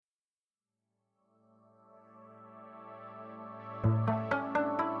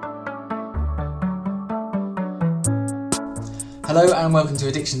Hello and welcome to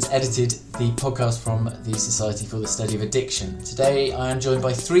Addictions Edited, the podcast from the Society for the Study of Addiction. Today I am joined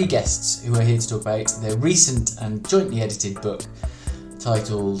by three guests who are here to talk about their recent and jointly edited book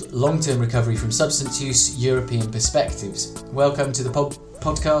titled Long-Term Recovery from Substance Use, European Perspectives. Welcome to the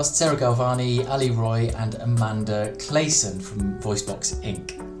podcast Sarah Galvani, Ali Roy and Amanda Clayson from VoiceBox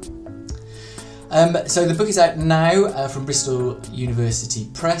Inc. So the book is out now from Bristol University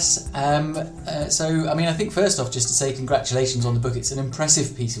Press. I think first off, just to say congratulations on the book. It's an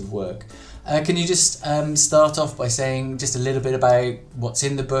impressive piece of work. Can you just start off by saying just a little bit about what's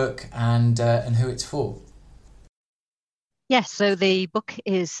in the book and who it's for? Yes, so the book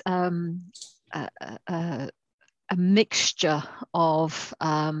is a mixture of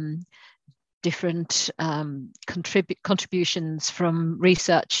different contributions from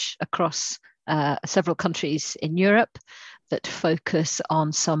research across several countries in Europe that focus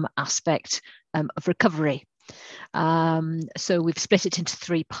on some aspect of recovery. So we've split it into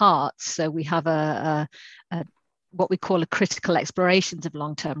three parts. So we have a what we call a critical explorations of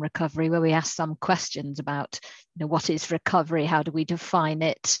long-term recovery, where we ask some questions about, what is recovery? How do we define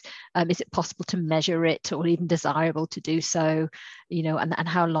it? Is it possible to measure it, or even desirable to do so? And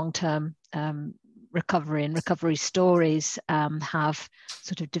how long-term recovery and recovery stories have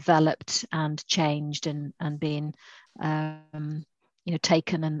sort of developed and changed and been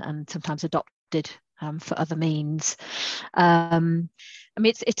taken and sometimes adopted for other means.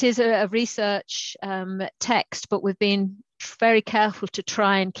 It is a research text, but we've been very careful to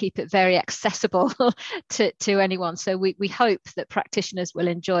try and keep it very accessible to anyone. So we hope that practitioners will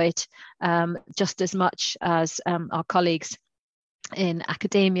enjoy it just as much as our colleagues in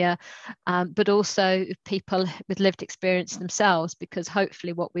academia, but also people with lived experience themselves, because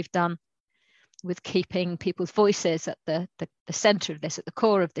hopefully what we've done with keeping people's voices at the centre of this, at the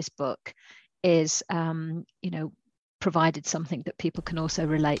core of this book, is provided something that people can also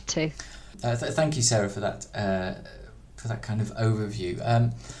relate to. Thank you, Sarah, for that kind of overview.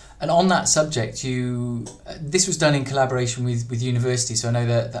 And on that subject, this was done in collaboration with universities. So I know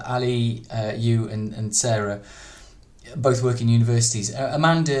that Ali, you and Sarah both work in universities.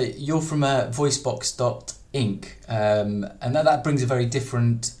 Amanda, you're from VoiceBox.inc, and that brings a very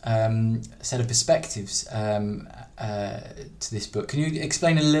different set of perspectives to this book. Can you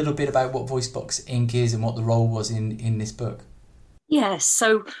explain a little bit about what VoiceBox Inc. is and what the role was in this book? Yes,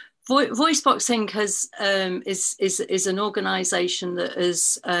 so VoiceBox Inc. is an organisation that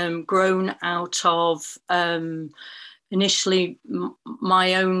has grown out of initially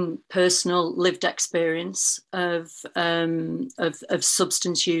my own personal lived experience of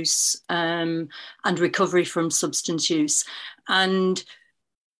substance use and recovery from substance use, and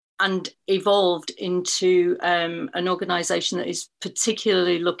evolved into an organisation that is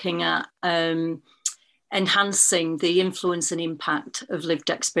particularly looking at enhancing the influence and impact of lived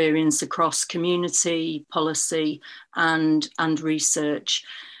experience across community, policy and research.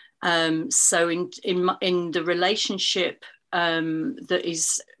 So in the relationship that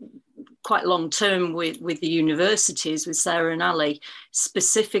is quite long term with the universities, with Sarah and Ali,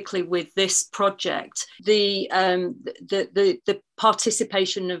 specifically with this project, the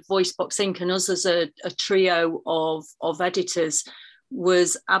participation of VoiceBox Inc. and us as a trio of editors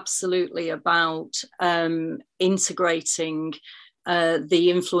was absolutely about integrating the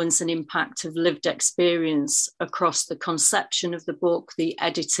influence and impact of lived experience across the conception of the book, the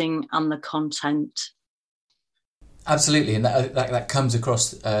editing and the content. Absolutely, and that comes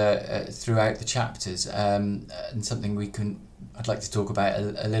across throughout the chapters, and something I'd like to talk about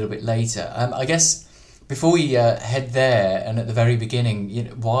a little bit later. I guess before we head there, and at the very beginning,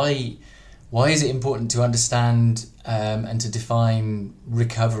 why is it important to understand and to define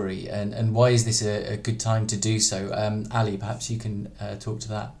recovery, and why is this a good time to do so? Ali, perhaps you can talk to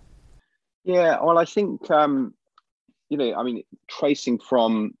that. Yeah, well, I think tracing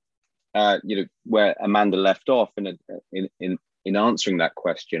from where Amanda left off, and in answering that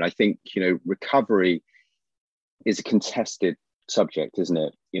question, I think recovery is a contested subject, isn't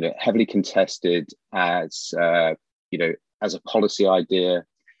it? Heavily contested as as a policy idea.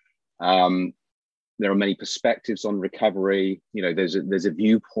 There are many perspectives on recovery. There's a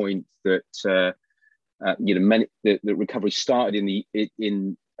viewpoint that that recovery started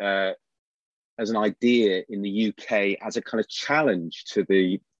as an idea in the UK as a kind of challenge to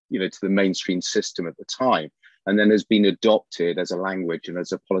the mainstream system at the time, and then has been adopted as a language and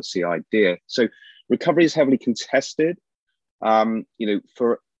as a policy idea. So recovery is heavily contested. From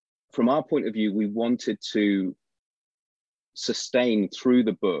our point of view, we wanted to sustain through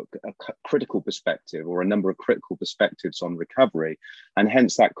the book a critical perspective, or a number of critical perspectives on recovery, and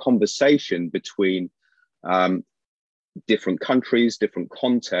hence that conversation between different countries, different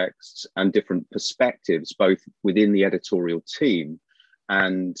contexts, and different perspectives, both within the editorial team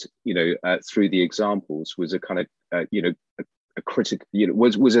and through the examples, was a kind of a critical,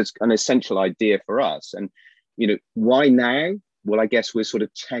 was an essential idea for us. And why now? Well, I guess we're sort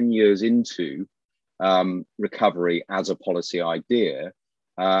of 10 years into recovery as a policy idea,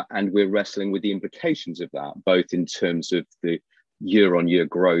 and we're wrestling with the implications of that, both in terms of the year-on-year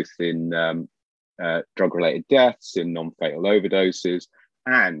growth in drug-related deaths, in non-fatal overdoses,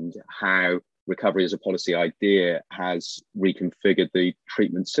 and how recovery as a policy idea has reconfigured the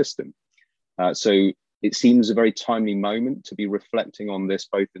treatment system. So it seems a very timely moment to be reflecting on this,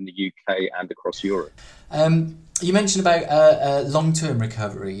 both in the UK and across Europe. You mentioned about long-term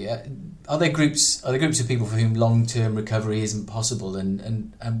recovery. Are there groups of people for whom long-term recovery isn't possible,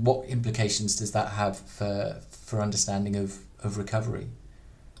 and what implications does that have for understanding of recovery?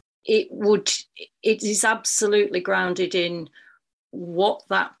 It is absolutely grounded in what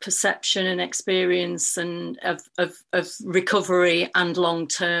that perception and experience and of recovery and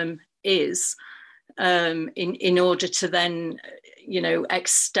long-term is, in order to then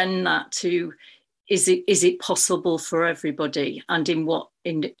extend that to is it possible for everybody, and in what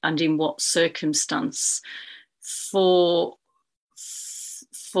circumstance. For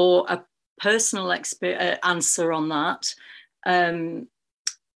a personal answer on that,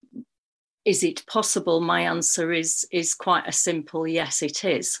 is it possible? My answer is quite a simple yes, it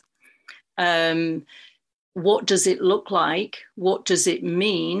is. What does it look like? What does it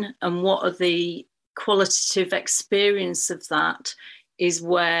mean? And what are the qualitative experience of that is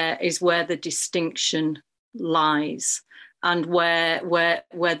where the distinction lies, and where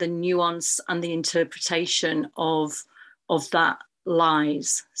the nuance and the interpretation of that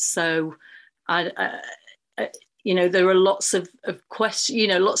lies. So there are lots of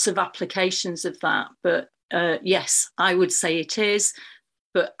questions, lots of applications of that. But yes, I would say it is.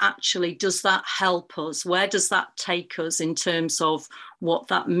 But actually, does that help us? Where does that take us in terms of what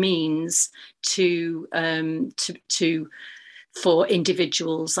that means for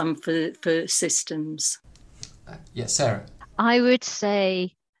individuals and for systems? Yes, Sarah. I would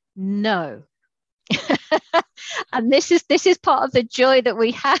say no. And this is part of the joy that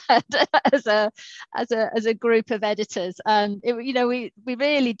we had as a group of editors, and we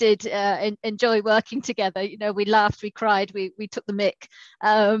really did enjoy working together. We laughed, we cried, we took the mick.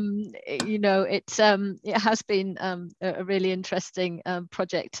 It has been a really interesting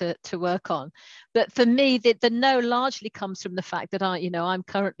project to work on. But for me, the no largely comes from the fact that I'm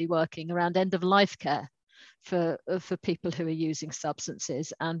currently working around end of life care for people who are using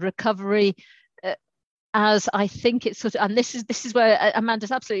substances, and recovery. As I think it's sort of, and this is where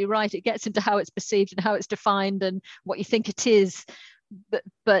Amanda's absolutely right. It gets into how it's perceived and how it's defined and what you think it is.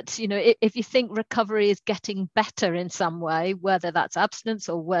 But if you think recovery is getting better in some way, whether that's abstinence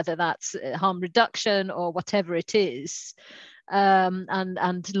or whether that's harm reduction or whatever it is,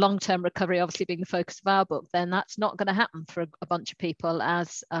 and long-term recovery obviously being the focus of our book, then that's not going to happen for a bunch of people,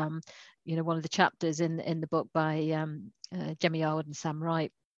 as one of the chapters in the book by Jemmy Yarwood and Sam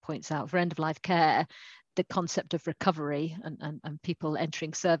Wright points out. For end-of-life care, the concept of recovery and people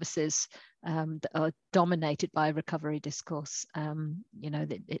entering services that are dominated by recovery discourse,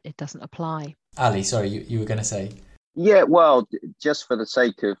 it doesn't apply. Ali, sorry, you were going to say? Yeah, well, just for the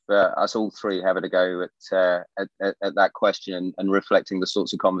sake of us all three having a go at that question and reflecting the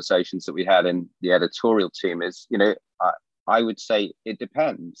sorts of conversations that we had in the editorial team, is, I would say it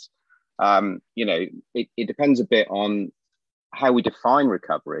depends. It depends a bit on how we define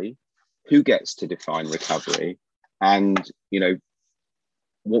recovery, who gets to define recovery, and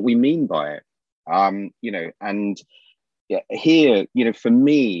what we mean by it. Here, for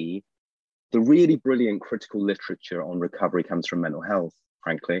me, the really brilliant critical literature on recovery comes from mental health,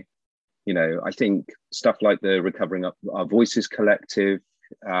 frankly. I think stuff like the Recovering Our Voices Collective,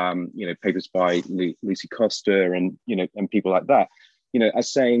 papers by Lucy Costa and people like that, are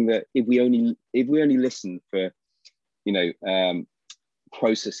saying that if we only listen for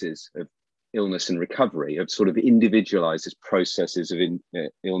processes of illness and recovery, of sort of individualized processes of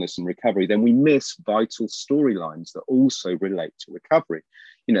illness and recovery, then we miss vital storylines that also relate to recovery,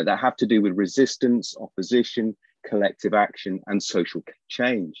 that have to do with resistance, opposition, collective action, and social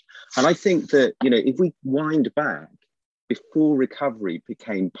change. And I think that, if we wind back, before recovery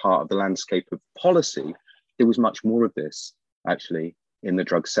became part of the landscape of policy, there was much more of this, actually, in the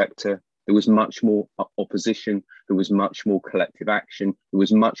drug sector. There was much more opposition. There was much more collective action. There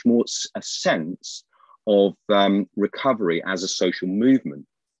was much more a sense of recovery as a social movement,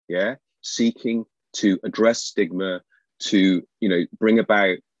 seeking to address stigma, to bring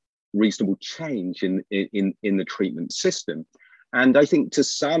about reasonable change in the treatment system. And I think to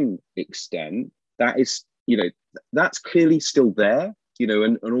some extent that is, that's clearly still there,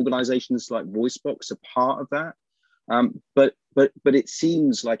 and organizations like VoiceBox are part of that. But it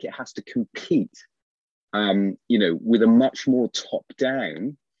seems like it has to compete, with a much more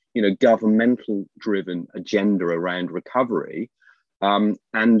top-down, governmental driven agenda around recovery, and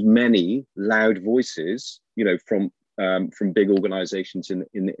many loud voices, from big organizations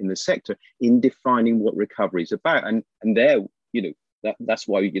in the sector in defining what recovery is about. And there, that's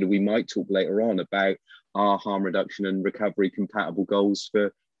why, we might talk later on about our harm reduction and recovery compatible goals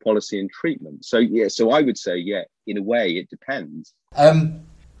for policy and treatment. So I would say, in a way, it depends.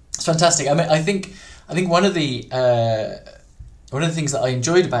 It's fantastic. I mean, I think one of the things that I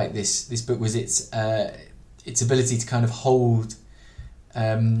enjoyed about this book was its ability to kind of hold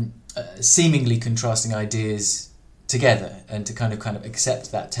seemingly contrasting ideas together and to kind of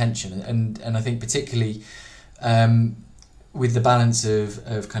accept that tension. And I think particularly with the balance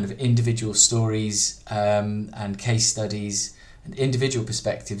of kind of individual stories and case studies and individual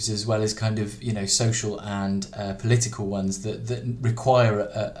perspectives, as well as kind of, social and political ones that require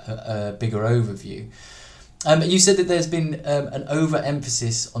a bigger overview. You said that there's been an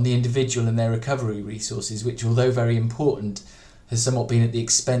overemphasis on the individual and their recovery resources, which, although very important, has somewhat been at the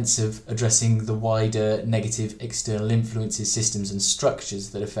expense of addressing the wider negative external influences, systems and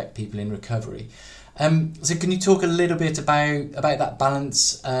structures that affect people in recovery. So can you talk a little bit about that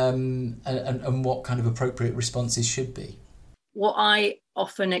balance and what kind of appropriate responses should be? What I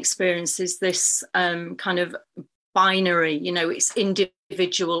often experience is this kind of binary, it's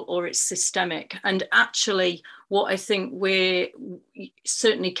individual or it's systemic. And actually, what I think we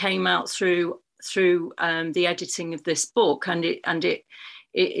certainly came out through the editing of this book, and it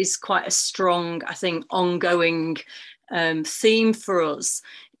is quite a strong, I think, ongoing theme for us,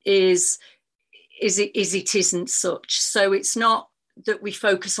 is it isn't such. So it's not that we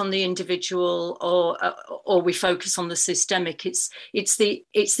focus on the individual or we focus on the systemic. It's the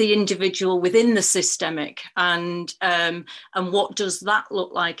individual within the systemic, and what does that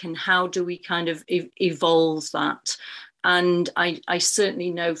look like, and how do we kind of evolve that? And I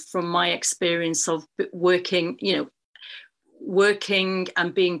certainly know from my experience of working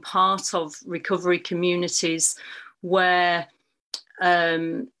and being part of recovery communities where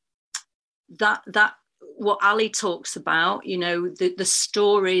that what Ali talks about, the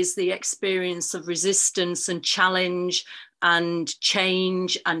stories, the experience of resistance and challenge and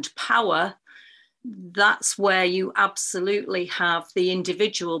change and power, that's where you absolutely have the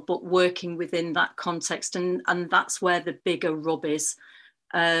individual, but working within that context. And that's where the bigger rub is,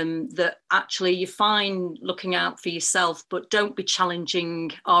 that actually you find looking out for yourself, but don't be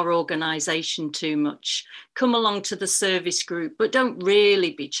challenging our organisation too much. Come along to the service group, but don't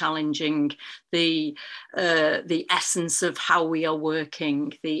really be challenging the essence of how we are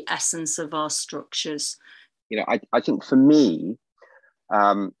working, the essence of our structures. I think for me,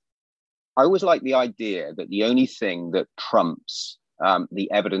 I always like the idea that the only thing that trumps the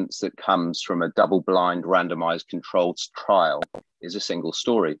evidence that comes from a double-blind, randomized, controlled trial is a single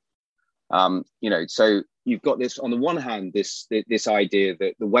story. So you've got this, on the one hand, this idea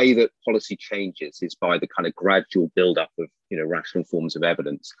that the way that policy changes is by the kind of gradual build-up of rational forms of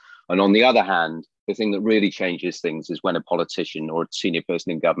evidence, and on the other hand, the thing that really changes things is when a politician or a senior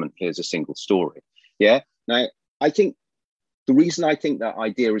person in government hears a single story. Now, I think the reason I think that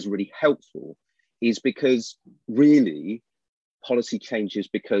idea is really helpful is because really policy changes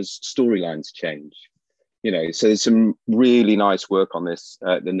because storylines change. So there's some really nice work on this.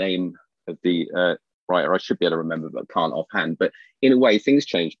 The name of the writer I should be able to remember, but can't offhand. But in a way, things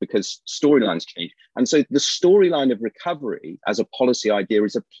change because storylines change. And so the storyline of recovery as a policy idea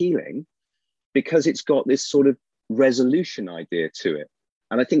is appealing because it's got this sort of resolution idea to it.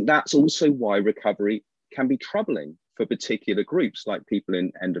 And I think that's also why recovery can be troubling for particular groups like people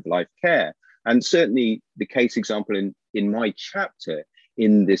in end-of-life care. And certainly the case example in my chapter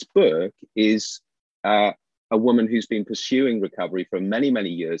in this book is a woman who's been pursuing recovery for many, many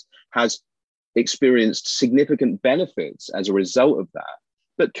years, has experienced significant benefits as a result of that,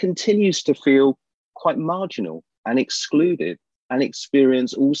 but continues to feel quite marginal and excluded and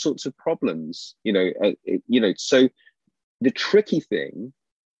experience all sorts of problems. So the tricky thing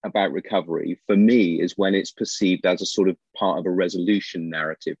about recovery for me is when it's perceived as a sort of part of a resolution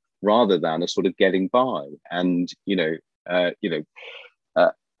narrative rather than a sort of getting by. And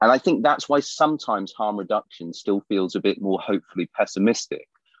and I think that's why sometimes harm reduction still feels a bit more hopefully pessimistic,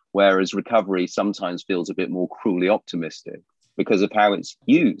 whereas recovery sometimes feels a bit more cruelly optimistic because of how it's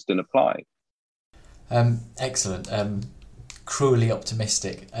used and applied. Excellent. cruelly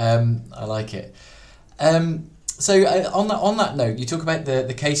optimistic. I like it. So on that note, you talk about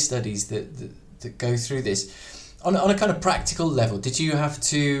the case studies that go through this. On a kind of practical level, did you have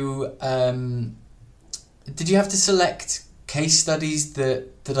to select case studies that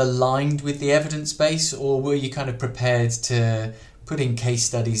aligned with the evidence base, or were you kind of prepared to put in case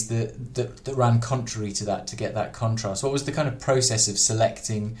studies that ran contrary to that to get that contrast? What was the kind of process of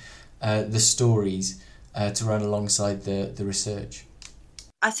selecting the stories to run alongside the research?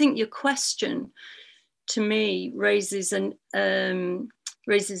 I think your question to me raises an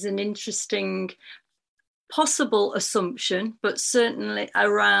interesting possible assumption, but certainly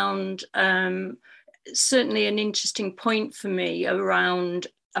certainly an interesting point for me around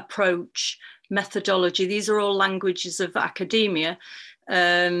approach, methodology. These are all languages of academia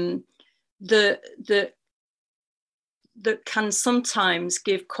that can sometimes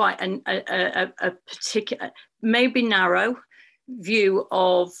give quite a particular, maybe narrow view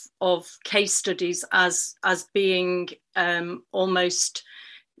of case studies as being almost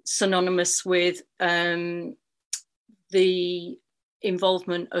synonymous with the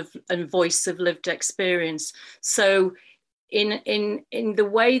involvement of and voice of lived experience. So in the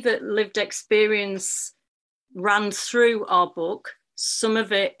way that lived experience ran through our book, some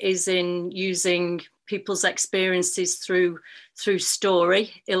of it is in using people's experiences through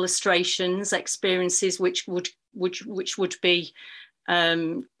story, illustrations, experiences which would be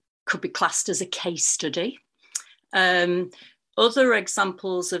could be classed as a case study. Other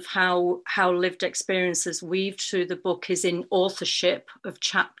examples of how lived experiences weaved through the book is in authorship of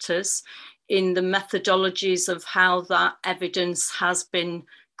chapters, in the methodologies of how that evidence has been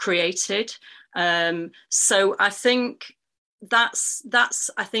created. So I think that's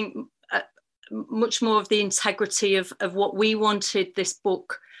I think much more of the integrity of what we wanted this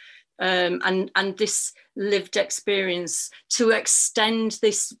book and this lived experience to extend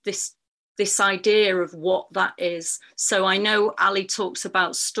this idea of what that is. So I know Ali talks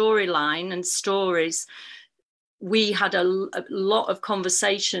about storyline and stories. We had a lot of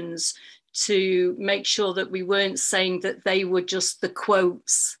conversations to make sure that we weren't saying that they were just the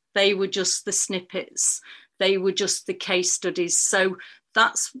quotes, they were just the snippets, they were just the case studies. So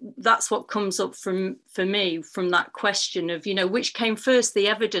that's what comes up for me from that question of, which came first, the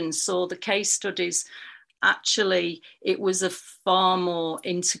evidence or the case studies. Actually, it was a far more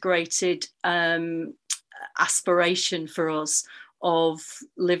integrated aspiration for us of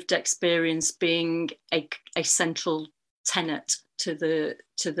lived experience being a central tenet to the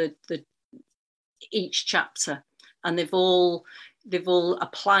each chapter, and they've all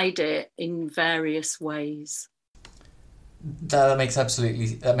applied it in various ways. That makes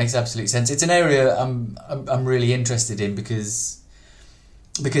absolute sense. It's an area I'm really interested in because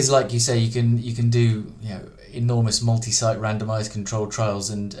like you say, you can do enormous multi-site randomized controlled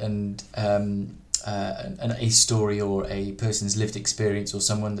trials and a story or a person's lived experience or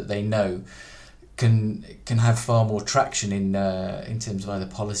someone that they know can have far more traction in terms of either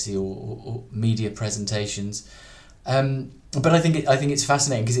policy or media presentations. But I think it's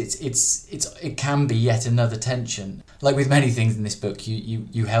fascinating because it can be yet another tension. Like with many things in this book,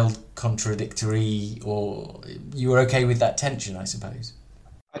 you held contradictory, or you were okay with that tension, I suppose.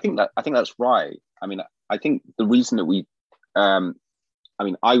 I think that's right. I mean, I think the reason that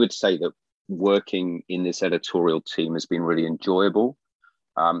I would say that working in this editorial team has been really enjoyable.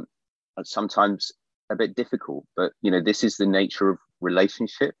 Sometimes a bit difficult, but this is the nature of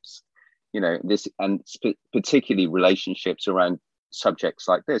relationships. This, and particularly relationships around subjects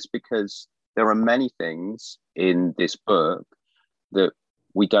like this, because there are many things in this book that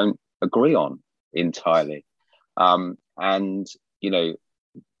we don't agree on entirely, and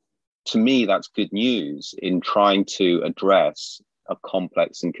to me, that's good news in trying to address a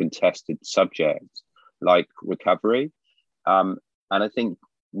complex and contested subject like recovery. And I think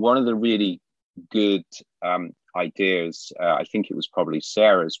one of the really good ideas, I think it was probably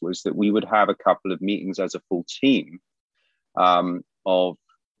Sarah's, was that we would have a couple of meetings as a full team of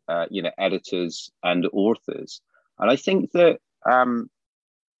editors and authors. And I think that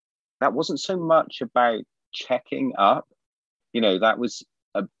that wasn't so much about checking up, that was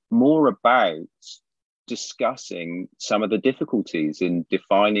more about discussing some of the difficulties in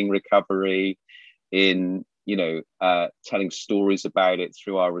defining recovery, in telling stories about it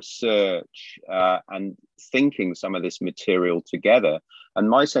through our research, and thinking some of this material together. And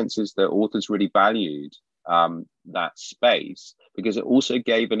my sense is that authors really valued that space because it also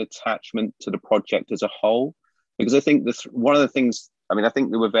gave an attachment to the project as a whole. Because I think one of the things, I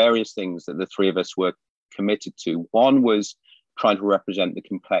think there were various things that the three of us were committed to. One was trying to represent the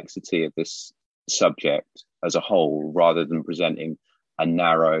complexity of this subject as a whole, rather than presenting a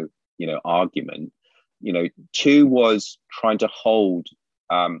narrow, argument. 2 was trying to hold,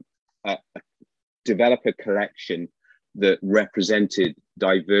 develop a collection that represented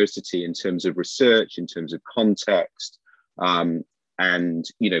diversity in terms of research, in terms of context, and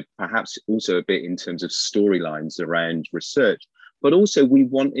perhaps also a bit in terms of storylines around research. But also we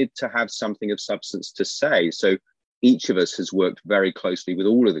wanted to have something of substance to say. So each of us has worked very closely with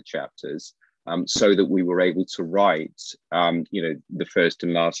all of the chapters, so that we were able to write, the first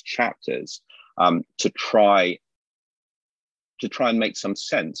and last chapters, to try and make some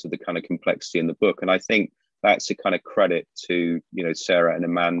sense of the kind of complexity in the book. And I think that's a kind of credit to, Sarah and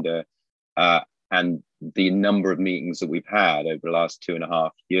Amanda, and the number of meetings that we've had over the last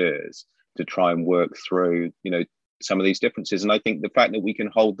 2.5 years to try and work through, some of these differences. And I think the fact that we can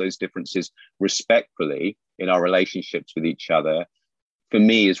hold those differences respectfully in our relationships with each other, for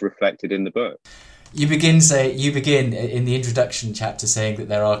me, is reflected in the book. You begin in the introduction chapter saying that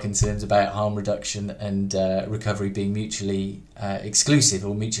there are concerns about harm reduction and recovery being mutually exclusive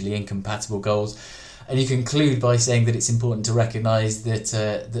or mutually incompatible goals, and you conclude by saying that it's important to recognise that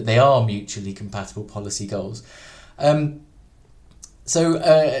they are mutually compatible policy goals.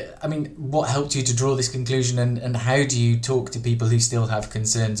 What helped you to draw this conclusion, and how do you talk to people who still have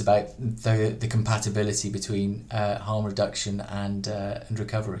concerns about the compatibility between harm reduction and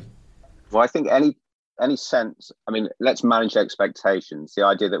recovery? Well, I think any sense, let's manage expectations. The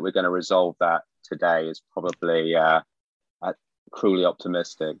idea that we're going to resolve that today is probably cruelly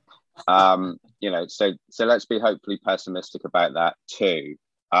optimistic. So let's be hopefully pessimistic about that too.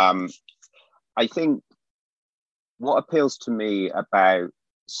 I think what appeals to me about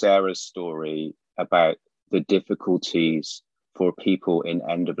Sarah's story, about the difficulties for people in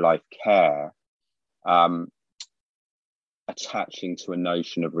end-of-life care, attaching to a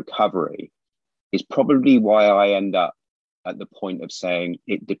notion of recovery, is probably why I end up at the point of saying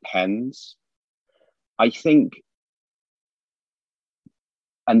it depends. I think,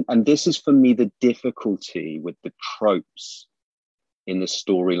 and this is for me the difficulty with the tropes in the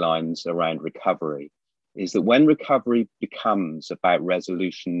storylines around recovery, is that when recovery becomes about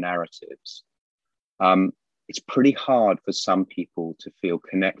resolution narratives, it's pretty hard for some people to feel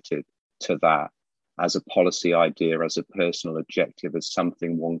connected to that as a policy idea, as a personal objective, as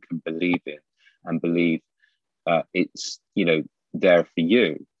something one can believe in and believe it's there for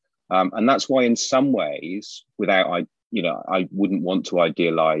you. And that's why in some ways, I wouldn't want to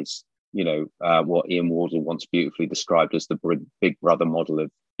idealize what Ian Wardle once beautifully described as the Big Brother model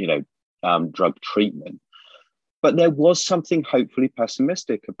of drug treatment. But there was something hopefully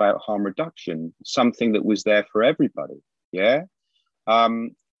pessimistic about harm reduction, something that was there for everybody. Yeah.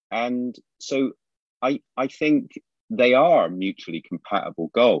 And so I think they are mutually compatible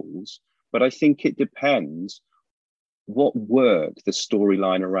goals, but I think it depends what work the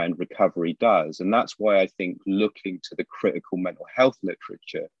storyline around recovery does. And that's why I think looking to the critical mental health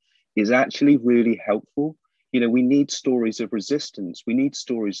literature is actually really helpful. We need stories of resistance. We need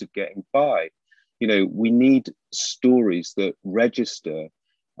stories of getting by. We need stories that register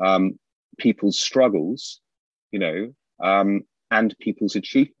people's struggles, and people's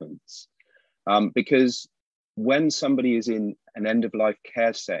achievements. Because when somebody is in an end-of-life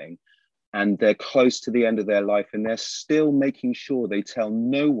care setting and they're close to the end of their life and they're still making sure they tell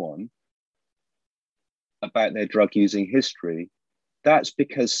no one about their drug-using history, that's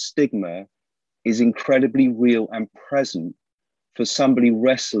because stigma is incredibly real and present for somebody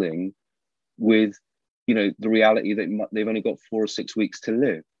wrestling with, the reality that they've only got 4 or 6 weeks to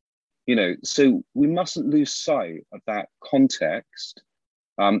live. So we mustn't lose sight of that context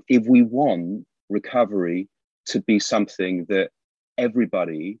if we want recovery to be something that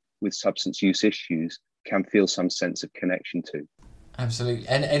everybody with substance use issues can feel some sense of connection to. Absolutely.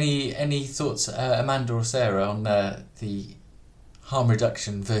 And any thoughts, Amanda or Sarah, on the harm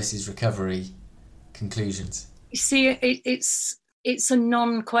reduction versus recovery conclusions? You see, it's a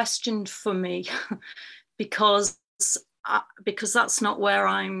non-question for me because that's not where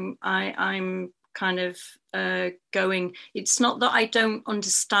I'm kind of going. It's not that I don't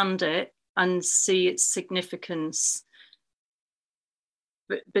understand it and see its significance,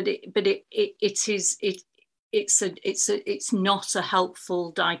 but it's not a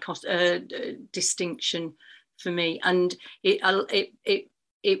helpful distinction for me, and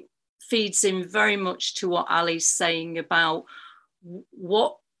it feeds in very much to what Ali's saying about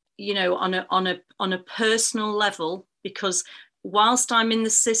what, on a personal level, because whilst I'm in the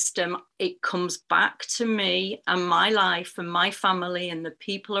system, it comes back to me and my life and my family and the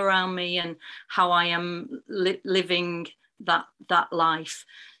people around me and how I am living that life.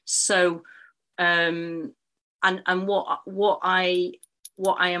 So and what I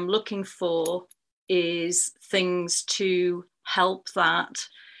am looking for is things to help that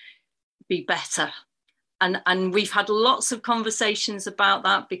be better. And we've had lots of conversations about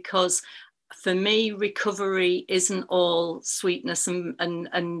that, because for me, recovery isn't all sweetness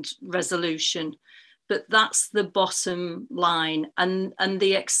and resolution, but that's the bottom line. And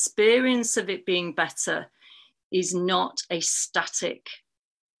the experience of it being better is not a static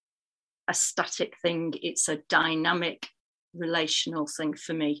thing. It's a dynamic relational thing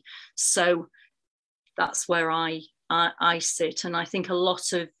for me. So that's where I sit. And I think a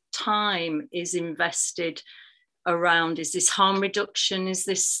lot of time is invested around, is this harm reduction, is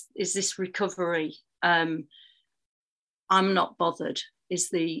this recovery? I'm not bothered, is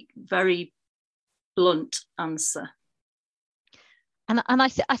the very blunt answer. And I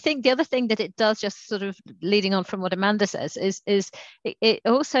think the other thing that it does, just sort of leading on from what Amanda says, is it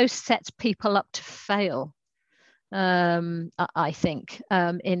also sets people up to fail. I think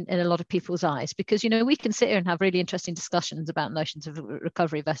in a lot of people's eyes, because, you know, we can sit here and have really interesting discussions about notions of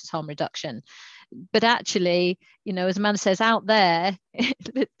recovery versus harm reduction, but actually, you know, as Amanda says, out there,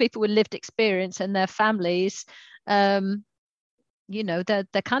 people with lived experience and their families, you know, they're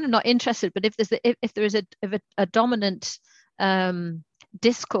kind of not interested. But if there is a dominant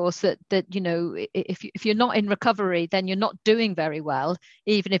discourse that you know, if you're not in recovery, then you're not doing very well,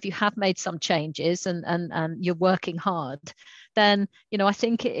 even if you have made some changes and you're working hard, then, you know, I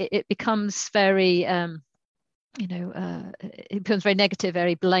think it becomes very you know, it becomes very negative,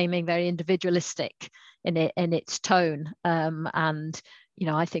 very blaming, very individualistic in its tone, and, you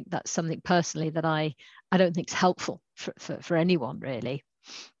know, I think that's something personally that I don't think is helpful for anyone, really.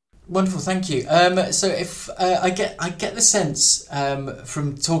 Wonderful, thank you. So if I get the sense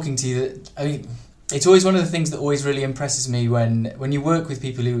from talking to you that, I mean, it's always one of the things that always really impresses me when you work with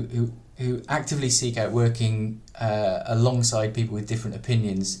people who actively seek out working alongside people with different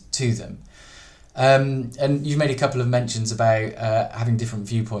opinions to them. And you've made a couple of mentions about having different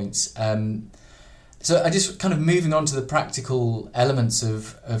viewpoints. So I just kind of moving on to the practical elements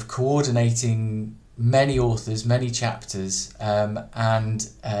of coordinating many authors, many chapters, and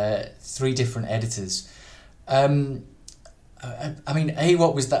 3 different editors. I mean, A,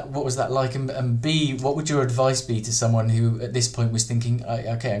 what was that like, and B, what would your advice be to someone who at this point was thinking,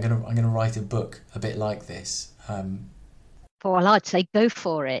 okay, I'm gonna write a book a bit like this? Well, I'd say go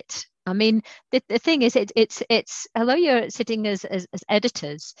for it. I mean, the thing is, it's although you're sitting as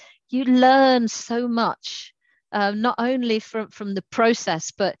editors, you learn so much. Not only from the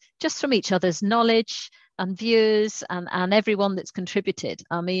process, but just from each other's knowledge and views and everyone that's contributed.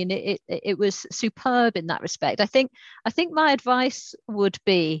 I mean, it was superb in that respect. I think my advice would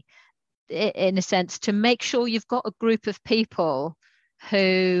be, in a sense, to make sure you've got a group of people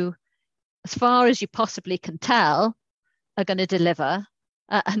who, as far as you possibly can tell, are going to deliver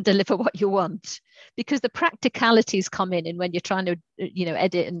and deliver what you want, because the practicalities come in when you're trying to, you know,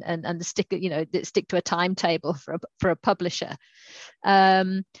 edit and stick to a timetable for a publisher.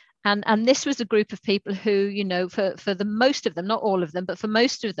 And this was a group of people who, you know, for the most of them, not all of them, but for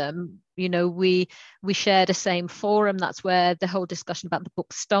most of them, you know, we shared a same forum. That's where the whole discussion about the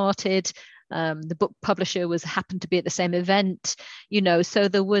book started. The book publisher happened to be at the same event, you know, so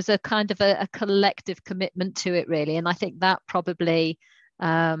there was a kind of a collective commitment to it, really. And I think that probably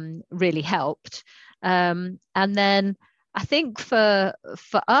really helped. And then I think for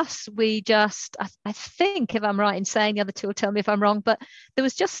us, we just, I think, if I'm right in saying, the other two will tell me if I'm wrong, but there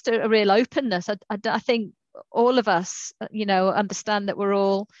was just a real openness. I think all of us, you know, understand that we're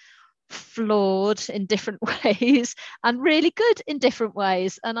all flawed in different ways and really good in different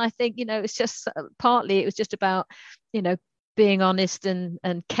ways. And I think, you know, it's just partly, it was just about, you know, being honest and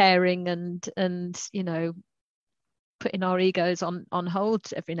caring and, you know, putting our egos on hold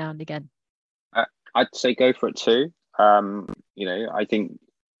every now and again. I'd say go for it too. You know, I think,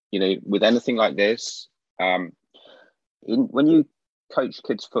 you know, with anything like this, when you coach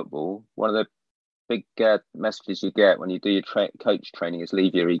kids football, one of the big messages you get when you do your coach training is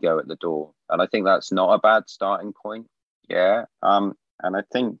leave your ego at the door. And I think that's not a bad starting point. Yeah. And I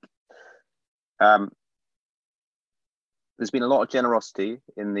think there's been a lot of generosity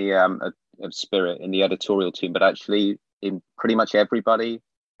in the of spirit in the editorial team, but actually in pretty much everybody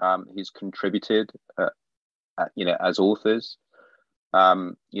who's contributed, you know, as authors,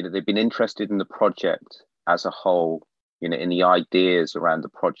 you know, they've been interested in the project as a whole, you know, in the ideas around the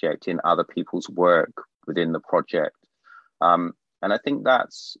project, in other people's work within the project. And I think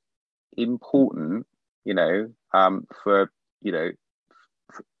that's important, you know, for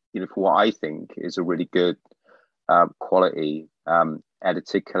what I think is a really good quality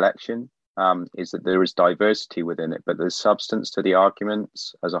edited collection. is that there is diversity within it, but there's substance to the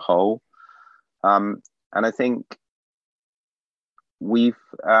arguments as a whole. And I think we've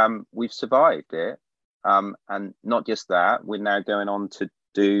survived it. And not just that, we're now going on to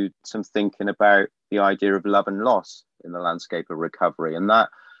do some thinking about the idea of love and loss in the landscape of recovery. And that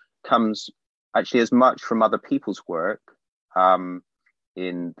comes actually as much from other people's work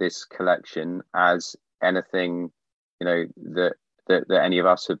in this collection as anything, that any of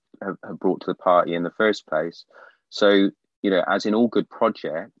us have brought to the party in the first place. So, as in all good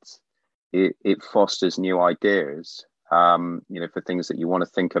projects, it fosters new ideas, for things that you want to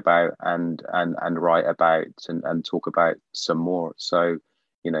think about and write about and talk about some more. So,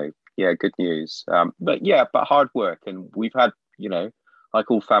 good news. But hard work. And we've had, like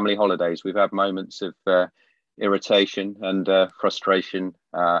all family holidays, we've had moments of irritation and frustration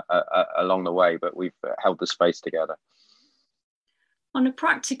along the way, but we've held the space together. On a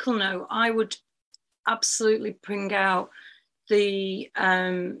practical note, I would absolutely bring out the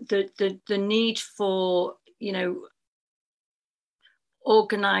need for,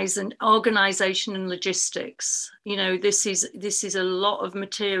 organization and logistics. This is a lot of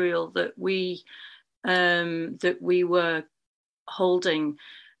material that we were holding,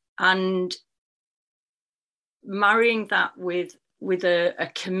 and marrying that with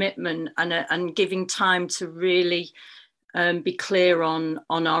a commitment and giving time to really be clear on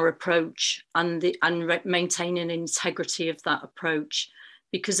our approach and maintaining integrity of that approach.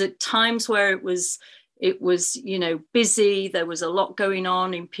 Because at times where it was busy, there was a lot going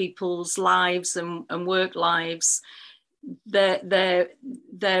on in people's lives and work lives, there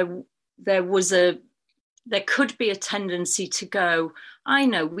could be a tendency to go, I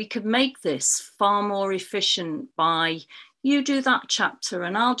know we could make this far more efficient by you do that chapter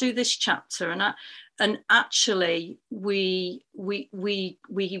and I'll do this chapter, and actually we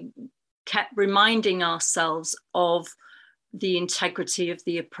kept reminding ourselves of the integrity of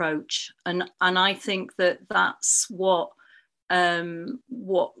the approach, and I think that's what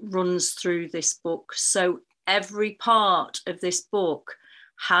runs through this book. So every part of this book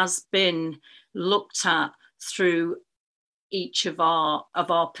has been looked at through each of our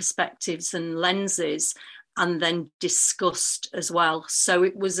perspectives and lenses, and then discussed as well. So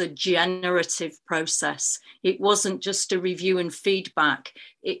it was a generative process. It wasn't just a review and feedback.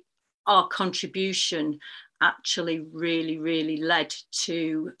 Our contribution actually really, really led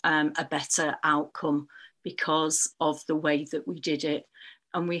to a better outcome because of the way that we did it.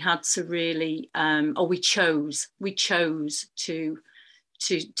 And we had to really, we chose to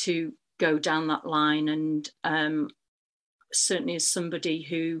go down that line. And certainly as somebody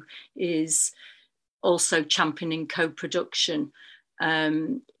who is also championing co-production,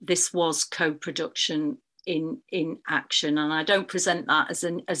 this was co-production in action. And I don't present that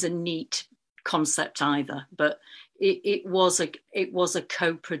as a neat concept either, but it was a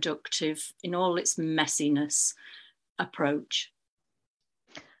co-productive, in all its messiness, approach.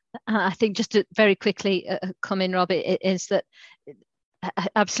 I think just to very quickly come in, Rob, is that I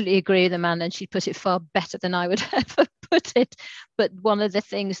absolutely agree with Amanda, and she put it far better than I would ever put it. But one of the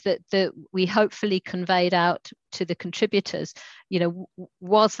things that we hopefully conveyed out to the contributors,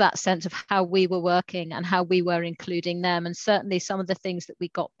 was that sense of how we were working and how we were including them. And certainly some of the things that we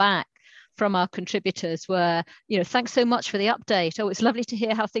got back from our contributors were, thanks so much for the update. Oh, it's lovely to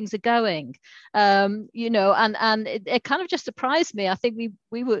hear how things are going. And it kind of just surprised me. I think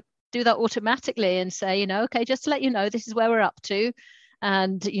we would do that automatically and say, okay, just to let you know, this is where we're up to.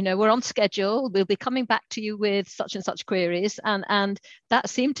 And, we're on schedule. We'll be coming back to you with such and such queries. And that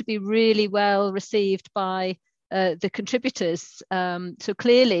seemed to be really well received by the contributors. So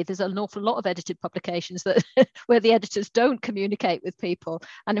clearly there's an awful lot of edited publications that where the editors don't communicate with people.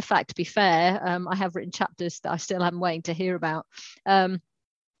 And in fact, to be fair, I have written chapters that I still am waiting to hear about. But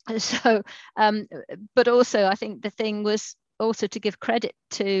also I think the thing was also to give credit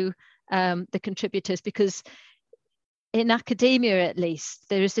to the contributors, because in academia, at least,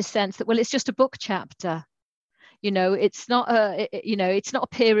 there is this sense that, well, it's just a book chapter. It's not a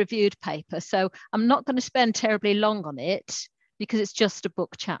peer-reviewed paper, so I'm not going to spend terribly long on it because it's just a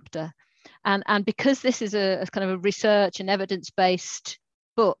book chapter. And because this is a kind of a research and evidence-based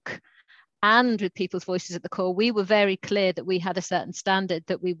book, and with people's voices at the core, we were very clear that we had a certain standard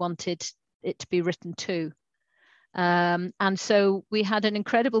that we wanted it to be written to. And so we had an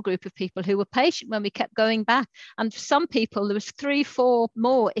incredible group of people who were patient when we kept going back. And for some people, there was 3-4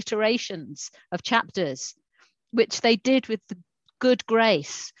 more iterations of chapters, which they did with the good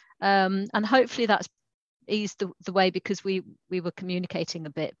grace. And hopefully that's eased the way because we were communicating a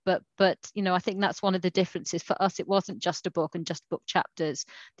bit. But I think that's one of the differences for us. It wasn't just a book and just book chapters.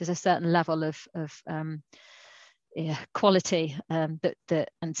 There's a certain level of quality that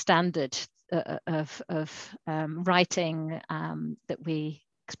and standard of writing that we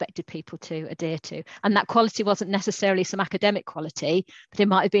expected people to adhere to, and that quality wasn't necessarily some academic quality, but it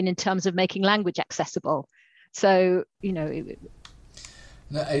might have been in terms of making language accessible. So it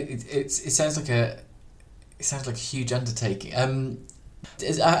sounds like a huge undertaking.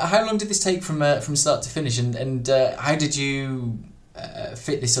 How long did this take from start to finish, and how did you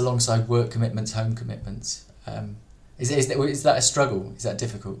fit this alongside work commitments, home commitments? Is that a struggle? Is that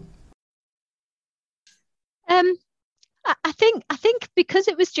difficult? I think because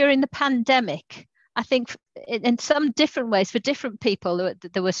it was during the pandemic, I think in some different ways for different people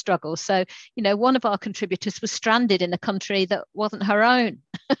there were struggles. So one of our contributors was stranded in a country that wasn't her own.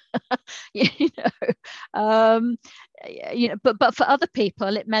 But for other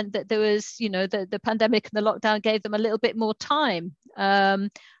people it meant that there was the pandemic and the lockdown gave them a little bit more time. I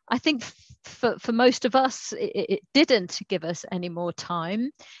think for most of us it didn't give us any more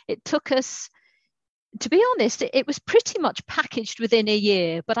time. It took us, to be honest, it was pretty much packaged within a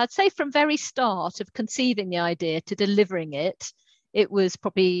year, but I'd say from very start of conceiving the idea to delivering it, it was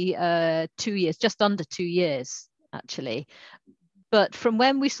probably 2 years, just under 2 years, actually. But from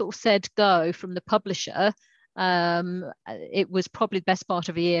when we sort of said go from the publisher, it was probably the best part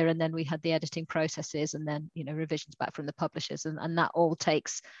of a year, and then we had the editing processes and then revisions back from the publishers, and that all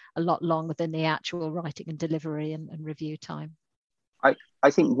takes a lot longer than the actual writing and delivery and review time. I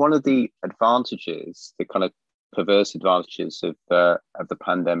think one of the advantages, the kind of perverse advantages of the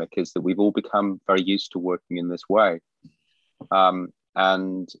pandemic, is that we've all become very used to working in this way, and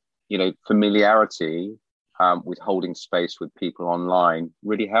familiarity with holding space with people online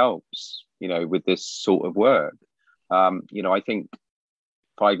really helps. With this sort of work, I think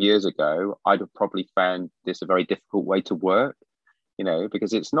 5 years ago I'd have probably found this a very difficult way to work,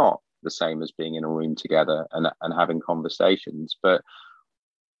 because it's not the same as being in a room together and having conversations. But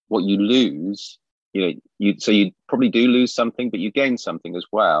what you lose, you probably do lose something, but you gain something as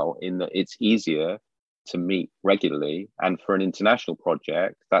well, in that it's easier to meet regularly. And for an international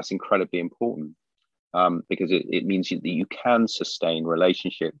project, that's incredibly important, because it means that you can sustain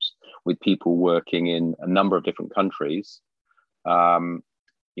relationships with people working in a number of different countries, through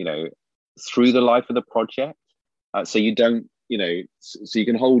the life of the project. So you don't, so you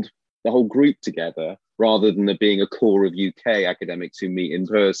can hold the whole group together rather than there being a core of UK academics who meet in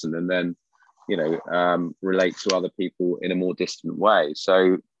person and then, relate to other people in a more distant way.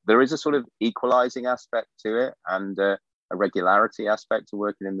 So there is a sort of equalizing aspect to it, and a regularity aspect to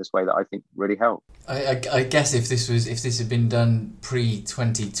working in this way that I think really helped. I guess if this had been done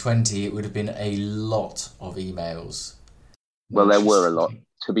pre-2020, it would have been a lot of emails. Well, there were a lot.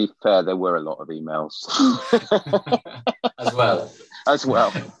 To be fair, there were a lot of emails. As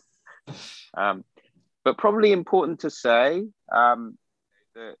well. But probably important to say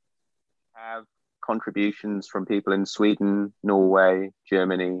that have contributions from people in Sweden, Norway,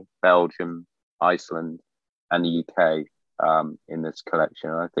 Germany, Belgium, Iceland, and the UK in this collection.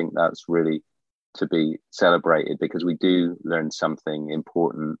 I think that's really to be celebrated, because we do learn something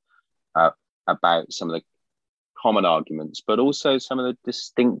important about some of the common arguments, but also some of the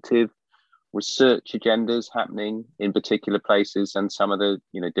distinctive research agendas happening in particular places, and some of the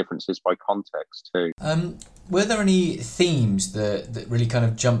differences by context too. Were there any themes that really kind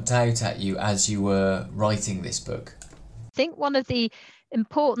of jumped out at you as you were writing this book? I think one of the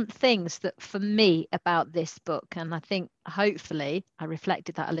important things that for me about this book, and I think hopefully I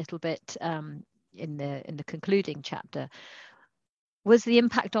reflected that a little bit in the concluding chapter, was the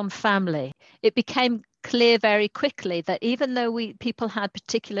impact on family. It became clear very quickly that even though people had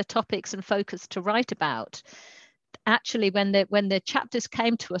particular topics and focus to write about, actually when the chapters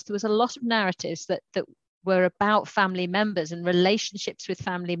came to us, there was a lot of narratives that were about family members and relationships with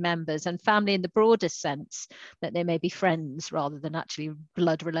family members, and family in the broadest sense, that they may be friends rather than actually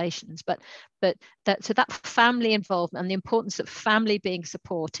blood relations, but that family involvement and the importance of family being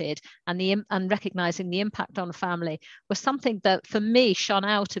supported and recognizing the impact on family was something that for me shone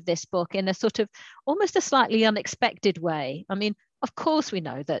out of this book in a sort of almost a slightly unexpected way. I mean, of course, we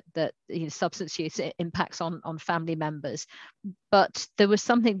know that substance use impacts on family members, but there was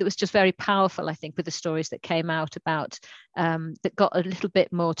something that was just very powerful, I think, with the stories that came out about that got a little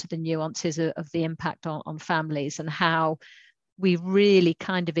bit more to the nuances of the impact on families, and how we really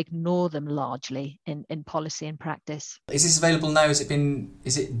kind of ignore them largely in policy and practice. Is this available now? Is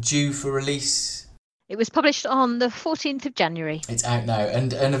it due for release? It was published on the 14th of January. It's out now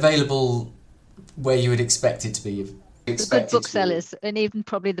and available where you would expect it to be. The good booksellers, and even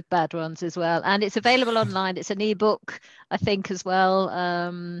probably the bad ones as well. And it's available online. It's an ebook, I think, as well.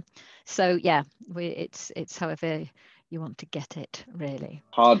 So yeah, it's however you want to get it, really.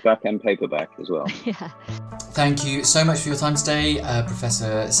 Hardback and paperback as well. Yeah. Thank you so much for your time today,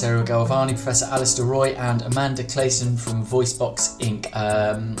 Professor Sarah Galvani, Professor Alistair Roy, and Amanda Clayson from Voicebox Inc.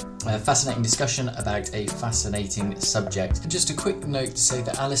 A fascinating discussion about a fascinating subject. Just a quick note to say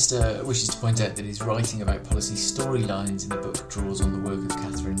that Alistair wishes to point out that his writing about policy storylines in the book draws on the work of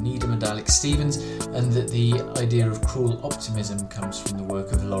Catherine Needham and Alex Stevens, and that the idea of cruel optimism comes from the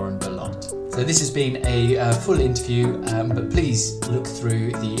work of Lauren Berlant. So this has been a full interview, but please look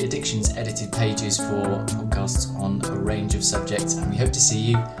through the Addictions edited pages for podcasts on a range of subjects, and we hope to see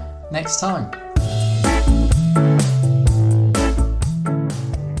you next time.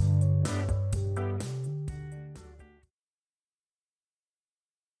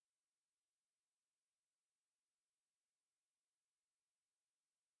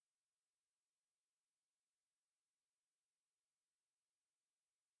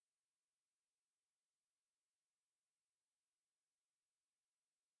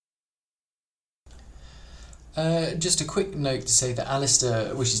 Just a quick note to say that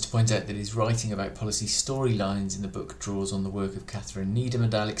Alistair wishes to point out that his writing about policy storylines in the book draws on the work of Catherine Needham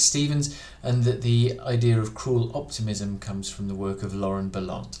and Alex Stevens, and that the idea of cruel optimism comes from the work of Lauren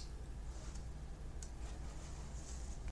Berlant.